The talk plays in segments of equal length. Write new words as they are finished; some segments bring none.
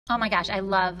Oh my gosh, I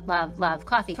love, love, love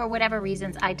coffee. For whatever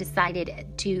reasons, I decided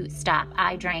to stop.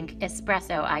 I drank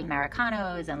espresso,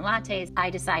 Americanos and lattes. I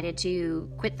decided to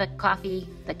quit the coffee,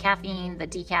 the caffeine, the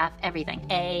decaf, everything.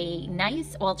 A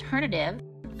nice alternative,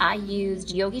 I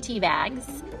used yogi tea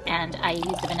bags and I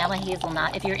used the vanilla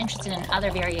hazelnut. If you're interested in other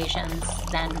variations,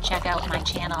 then check out my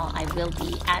channel. I will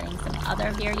be adding some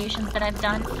other variations that I've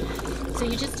done. So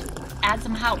you just add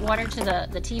some hot water to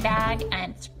the tea bag,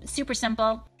 and it's super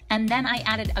simple. And then I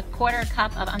added a 1/4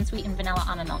 cup of unsweetened vanilla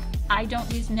almond milk. I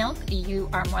don't use milk. You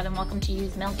are more than welcome to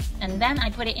use milk. And then I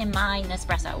put it in my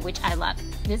Nespresso, which I love.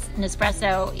 This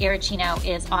Nespresso Aeroccino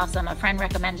is awesome. A friend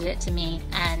recommended it to me,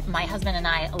 and my husband and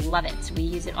I love it. We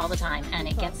use it all the time, and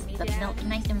it gets the milk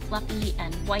nice and fluffy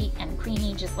and white and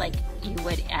creamy, just like you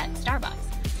would at Starbucks.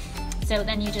 So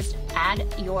then you just add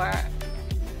your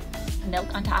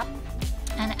milk on top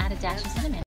and add a dash of cinnamon.